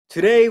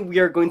Today we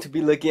are going to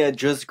be looking at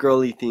just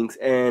girly things,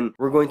 and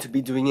we're going to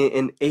be doing it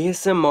in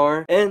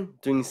ASMR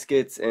and doing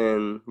skits,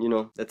 and you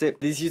know, that's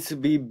it. This used to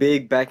be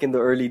big back in the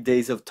early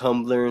days of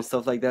Tumblr and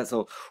stuff like that,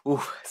 so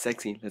ooh,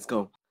 sexy, let's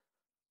go.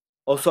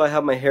 Also, I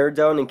have my hair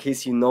down in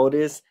case you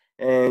notice,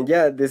 and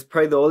yeah, this is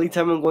probably the only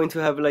time I'm going to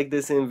have it like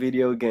this in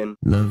video again.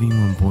 Loving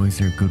when boys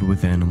are good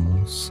with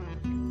animals.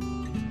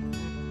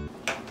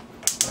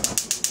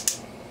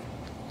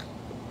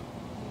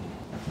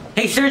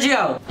 Hey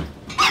Sergio!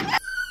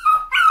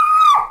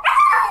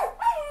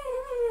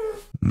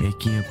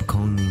 Making up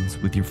code names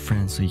with your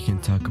friends so you can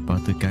talk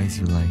about the guys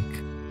you like.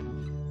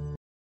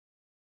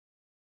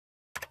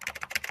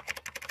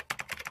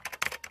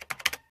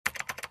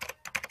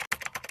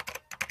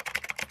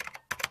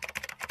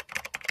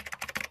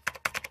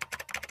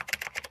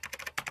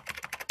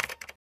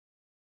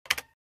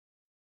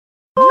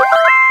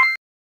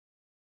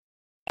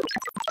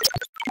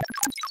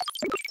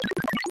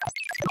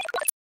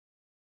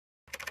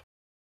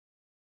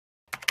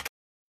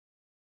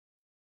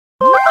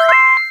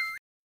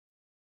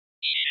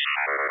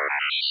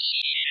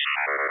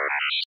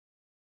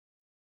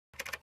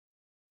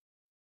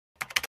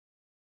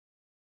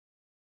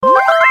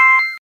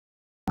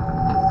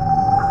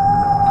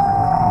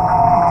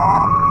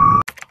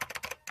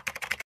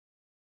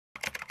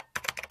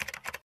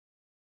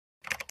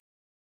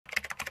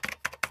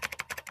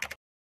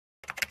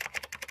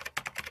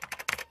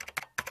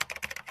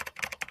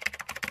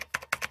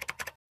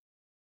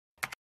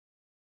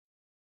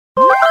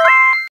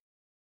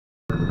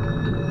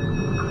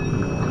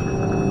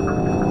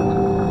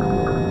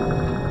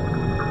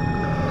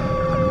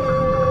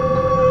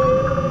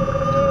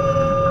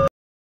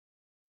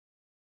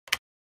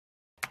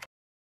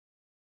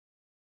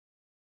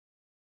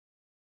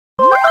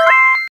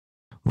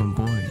 When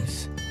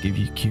boys give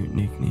you cute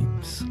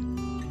nicknames.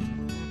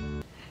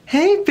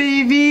 Hey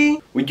baby!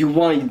 What you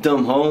want, you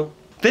dumb hoe?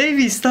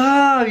 Baby,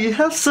 stop! You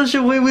have such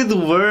a way with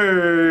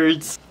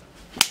words!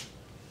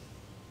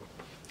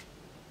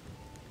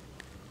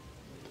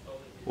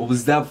 What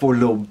was that for,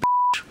 little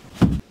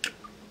bitch?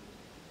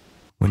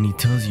 When he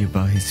tells you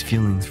about his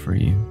feelings for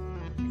you.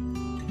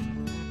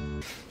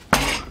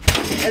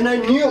 And I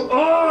knew,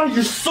 oh,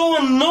 you're so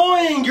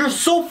annoying! You're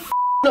so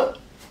no.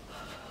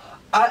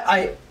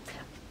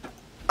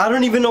 I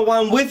don't even know why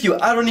I'm with you.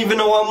 I don't even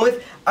know why I'm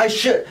with. I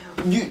should.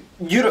 You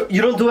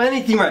don't do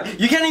anything right.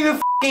 You can't even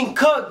fucking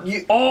cook.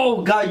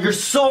 Oh god, you're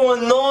so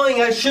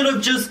annoying. I should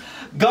have just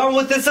gone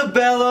with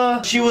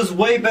Isabella. She was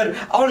way better.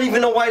 I don't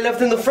even know why I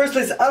left in the first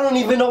place. I don't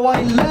even know why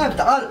I left.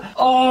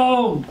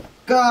 Oh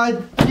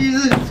god,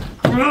 Jesus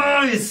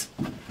Christ.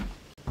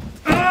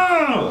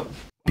 Ugh.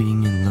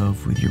 Being in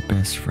love with your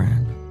best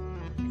friend.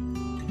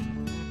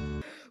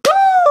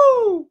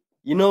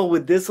 You know,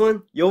 with this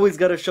one, you always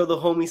gotta show the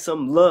homies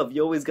some love.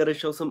 You always gotta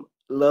show some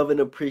love and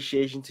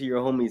appreciation to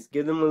your homies.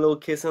 Give them a little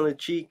kiss on the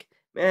cheek.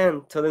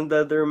 Man, tell them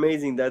that they're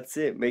amazing. That's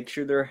it. Make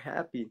sure they're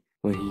happy.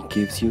 When he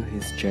gives you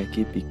his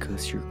jacket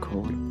because you're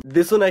cold.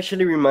 This one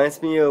actually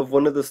reminds me of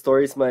one of the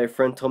stories my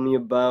friend told me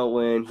about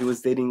when he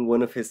was dating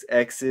one of his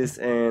exes,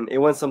 and it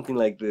went something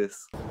like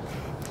this.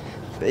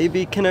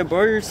 Baby, can I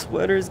borrow your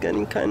sweater? It's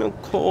getting kind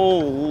of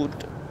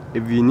cold.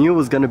 If you knew it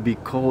was gonna be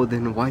cold,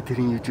 then why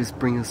didn't you just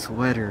bring a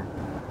sweater?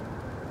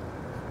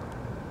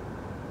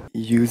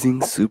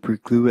 Using super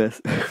glue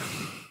as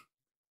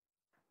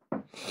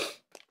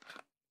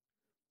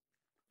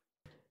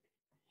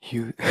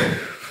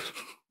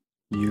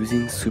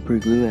using super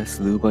glue as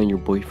lube on your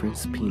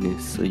boyfriend's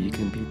penis so you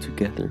can be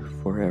together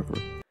forever.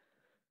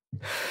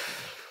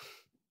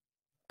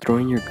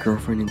 Throwing your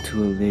girlfriend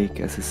into a lake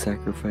as a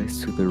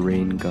sacrifice to the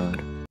rain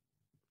god.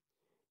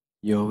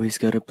 You always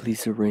gotta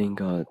please the rain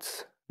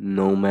gods,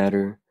 no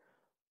matter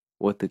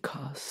what the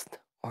cost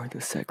or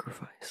the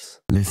sacrifice.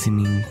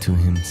 Listening to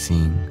him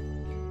sing.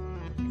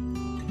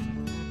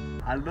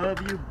 I love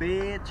you,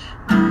 bitch.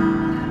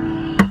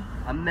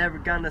 I'm never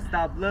gonna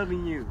stop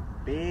loving you,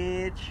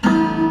 bitch.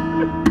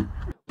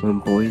 When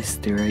boys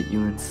stare at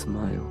you and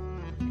smile.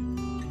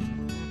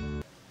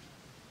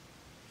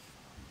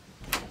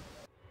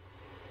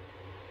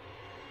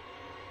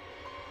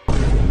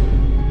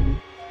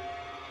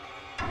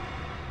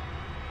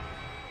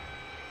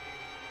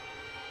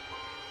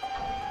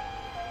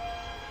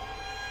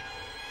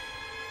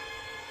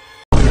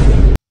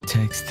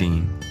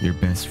 Texting your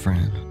best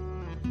friend.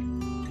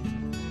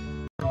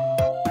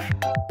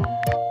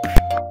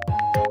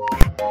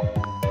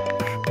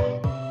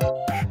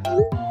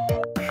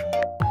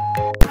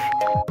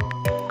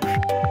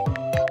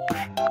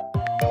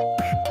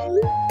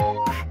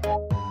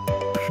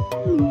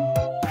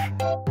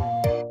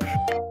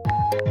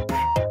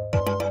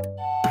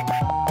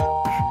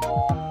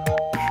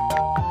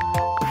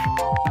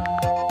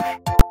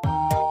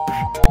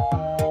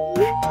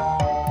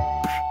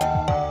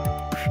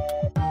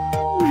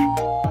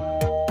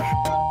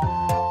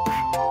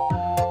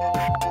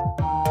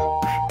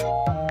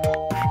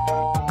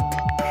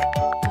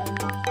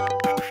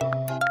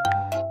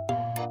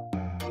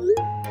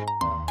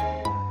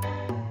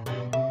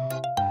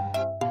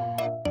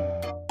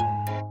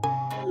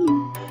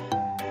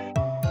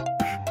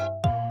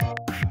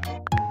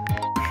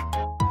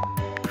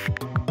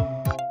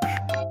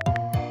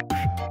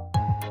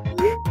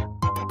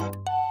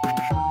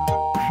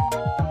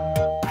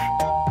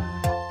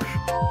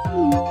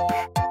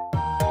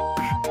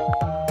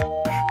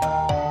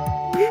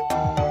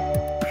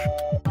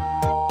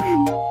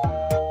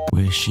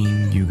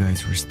 wishing you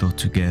guys were still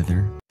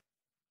together.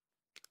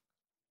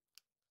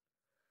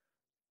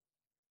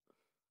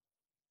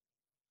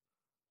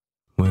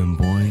 When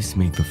boys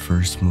make the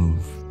first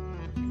move.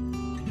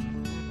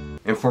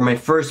 And for my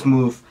first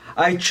move,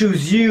 I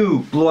choose you,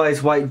 Blue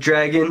Eyes White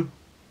Dragon.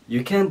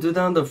 You can't do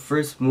that on the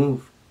first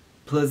move.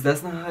 Plus,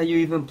 that's not how you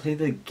even play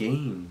the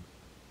game.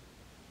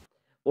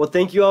 Well,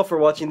 thank you all for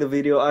watching the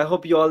video. I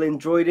hope you all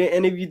enjoyed it.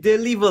 And if you did,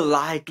 leave a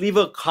like, leave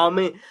a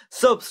comment,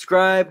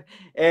 subscribe,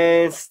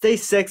 and stay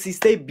sexy,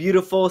 stay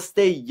beautiful,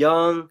 stay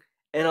young.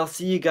 And I'll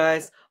see you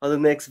guys on the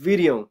next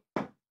video.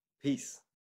 Peace.